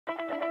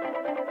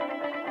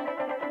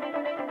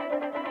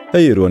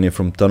Hey, Ruan here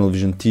from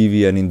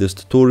TunnelvizionTV, and in this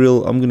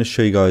tutorial I'm going to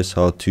show you guys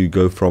how to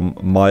go from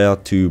Maya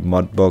to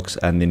Mudbox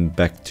and then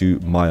back to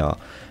Maya.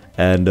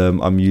 And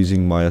I'm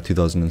using Maya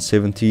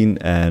 2017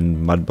 and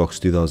Mudbox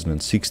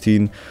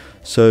 2016.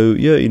 So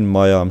yeah, in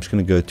Maya I'm just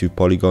going to go to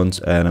polygons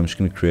and I'm just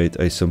going to create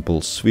a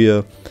simple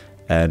sphere,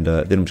 and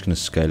then I'm just going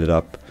to scale it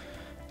up,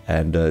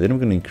 and then I'm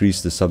going to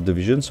increase the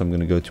subdivision. So I'm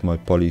going to go to my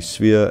poly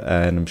sphere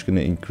and I'm just going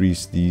to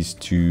increase these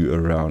to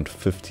around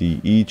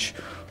 50 each.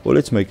 Or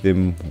let's make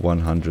them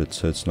 100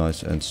 so it's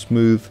nice and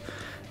smooth.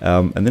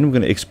 And then I'm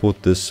going to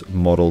export this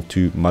model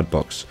to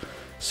Mudbox.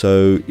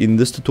 So in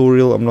this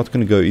tutorial I'm not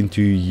going to go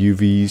into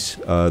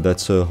UVs,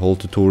 that's a whole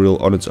tutorial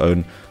on its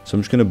own. So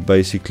I'm just going to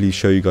basically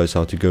show you guys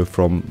how to go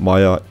from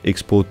Maya,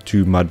 export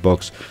to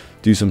Mudbox,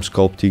 do some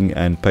sculpting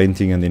and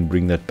painting, and then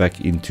bring that back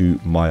into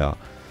Maya.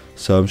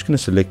 So I'm just going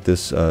to select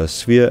this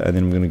sphere, and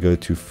then I'm going to go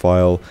to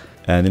File,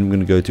 and then I'm going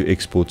to go to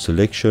Export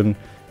Selection.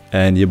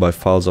 And here by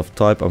files of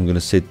type, I'm going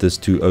to set this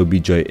to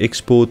OBJ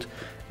export,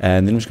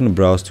 and then I'm just going to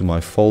browse to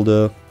my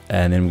folder,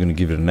 and then I'm going to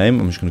give it a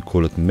name. I'm just going to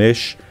call it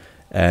mesh,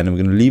 and I'm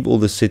going to leave all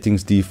the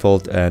settings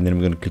default, and then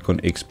I'm going to click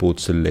on export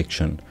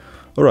selection.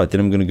 Alright, then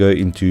I'm going to go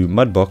into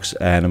Mudbox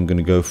and I'm going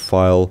to go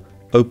file,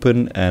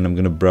 open, and I'm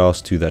going to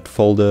browse to that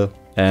folder,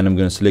 and I'm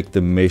going to select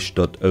the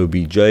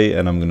mesh.obj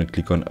and I'm going to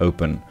click on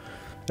open.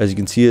 As you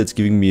can see, it's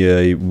giving me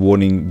a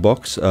warning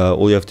box.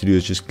 All you have to do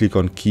is just click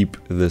on keep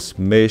this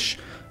mesh.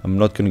 I'm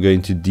not going to go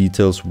into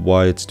details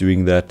why it's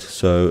doing that,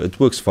 so it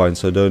works fine,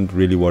 so don't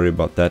really worry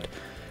about that.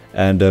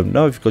 And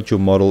now you've got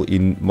your model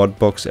in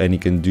Mudbox and you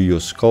can do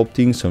your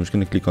sculpting. So I'm just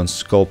going to click on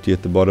sculpt here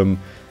at the bottom,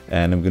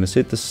 and I'm going to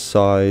set the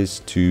size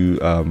to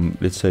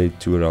let's say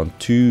to around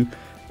 2,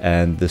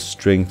 and the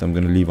strength I'm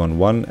going to leave on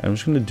 1. I'm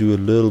just going to do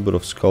a little bit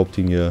of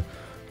sculpting here.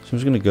 So I'm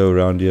just going to go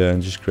around here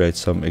and just create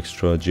some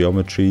extra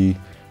geometry.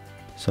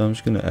 So I'm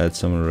just going to add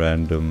some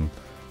random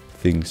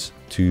things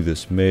to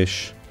this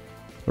mesh.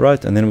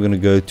 Right, and then I'm going to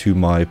go to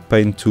my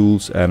paint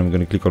tools and I'm going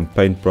to click on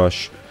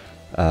paintbrush.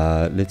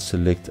 Let's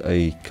select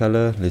a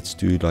color. Let's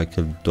do like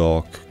a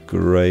dark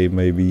gray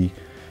maybe,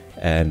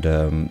 and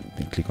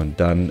then click on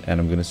done, and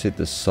I'm going to set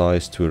the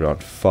size to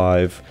around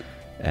 5,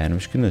 and I'm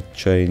just going to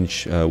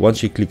change,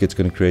 once you click it's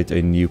going to create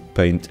a new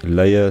paint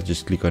layer.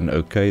 Just click on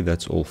OK,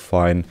 that's all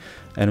fine,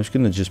 and I'm just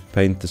going to just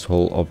paint this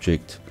whole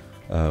object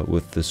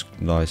with this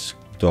nice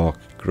dark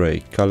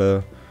gray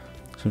color.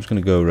 So I'm just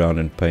going to go around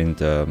and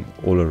paint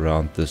all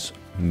around this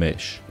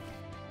mesh.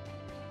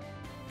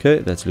 Okay,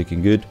 that's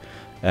looking good,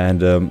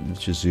 and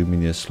let's just zoom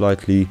in here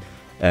slightly,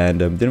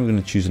 and then I'm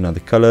going to choose another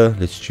color.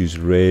 Let's choose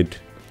red,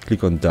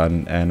 click on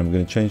done, and I'm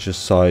going to change the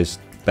size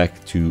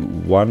back to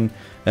 1, and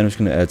I'm just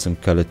going to add some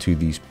color to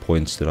these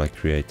points that I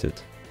created.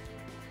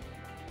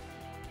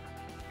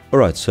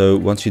 Alright, so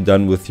once you're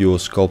done with your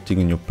sculpting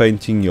and your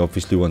painting, you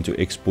obviously want to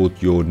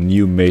export your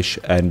new mesh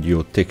and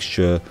your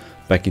texture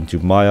back into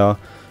Maya.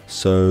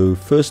 So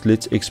first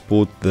let's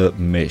export the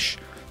mesh.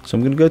 So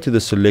I'm going to go to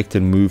the select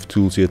and move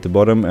tools here at the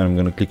bottom, and I'm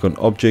going to click on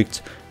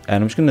object,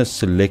 and I'm just going to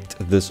select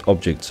this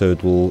object so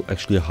it will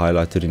actually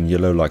highlight it in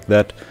yellow like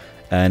that.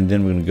 And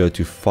then we're going to go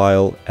to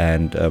file,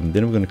 and then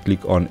we're going to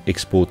click on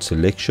export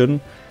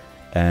selection,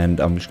 and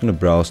I'm just going to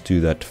browse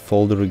to that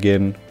folder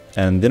again,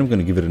 and then I'm going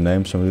to give it a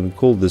name. So I'm going to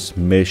call this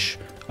mesh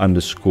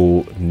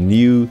underscore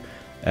new,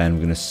 and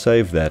we're going to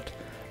save that.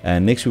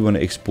 And next we want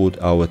to export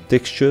our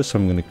texture, so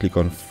I'm going to click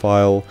on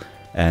file,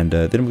 and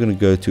then I'm going to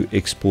go to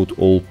export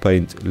all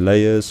paint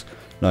layers.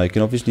 Now you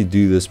can obviously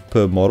do this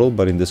per model,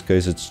 but in this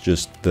case it's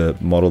just the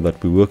model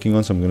that we're working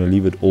on, so I'm going to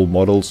leave it all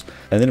models,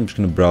 and then I'm just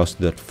going to browse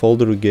to that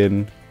folder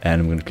again,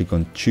 and I'm going to click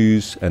on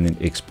choose and then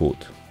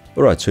export.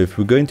 Alright, so if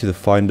we go into the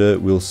finder,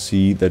 we'll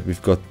see that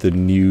we've got the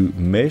new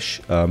mesh.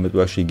 It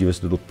will actually give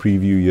us a little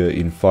preview here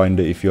in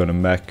finder if you're on a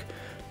Mac,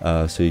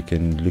 so you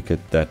can look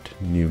at that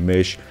new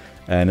mesh.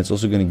 And it's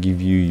also going to give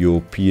you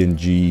your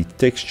PNG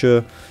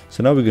texture.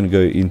 So now we're going to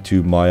go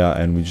into Maya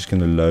and we're just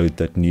going to load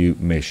that new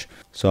mesh.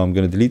 So I'm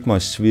going to delete my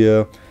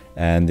sphere,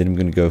 and then I'm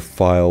going to go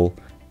file,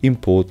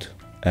 import,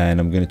 and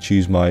I'm going to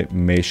choose my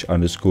mesh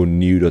underscore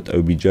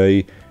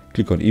new.obj,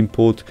 click on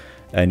import,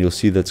 and you'll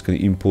see that's going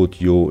to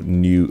import your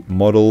new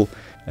model.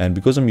 And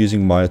because I'm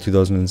using Maya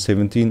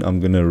 2017,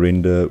 I'm going to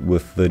render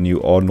with the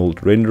new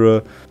Arnold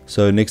renderer.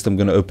 So next I'm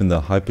going to open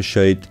the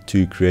hypershade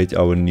to create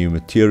our new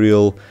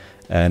material.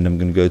 And I'm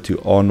going to go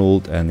to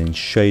Arnold and then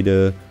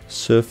shader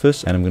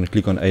surface, and I'm going to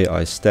click on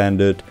AI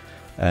standard,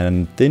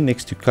 and then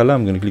next to color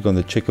I'm going to click on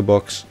the checker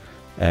box,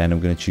 and I'm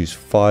going to choose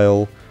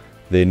file.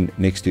 Then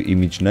next to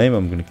image name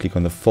I'm going to click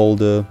on the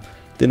folder,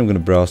 then I'm going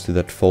to browse to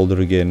that folder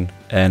again,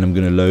 and I'm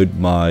going to load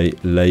my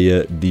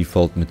layer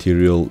default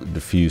material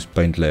diffuse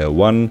paint layer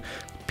 1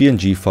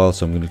 PNG file.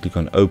 So I'm going to click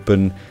on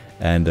open,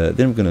 and then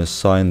I'm going to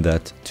assign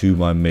that to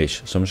my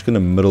mesh. So I'm just going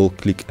to middle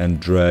click and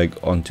drag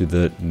onto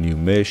the new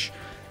mesh.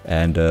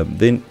 And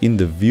then in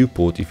the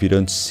viewport, if you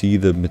don't see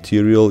the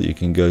material, you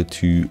can go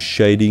to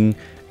shading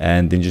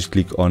and then just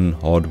click on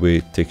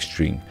hardware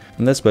texturing.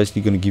 and that's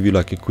basically going to give you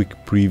like a quick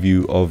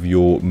preview of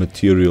your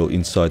material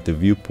inside the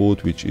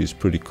viewport, which is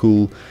pretty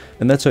cool.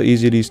 And that's how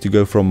easy it is to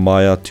go from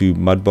Maya to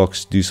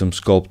Mudbox, do some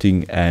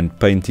sculpting and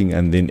painting,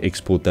 and then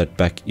export that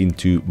back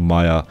into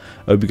Maya.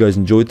 I hope you guys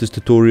enjoyed this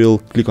tutorial.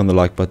 Click on the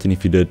like button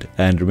if you did,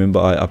 and remember,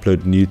 I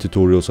upload new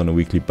tutorials on a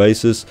weekly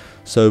basis,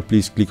 so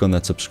please click on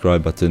that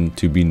subscribe button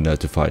to be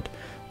notified.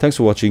 Thanks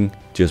for watching.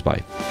 Cheers,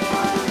 bye.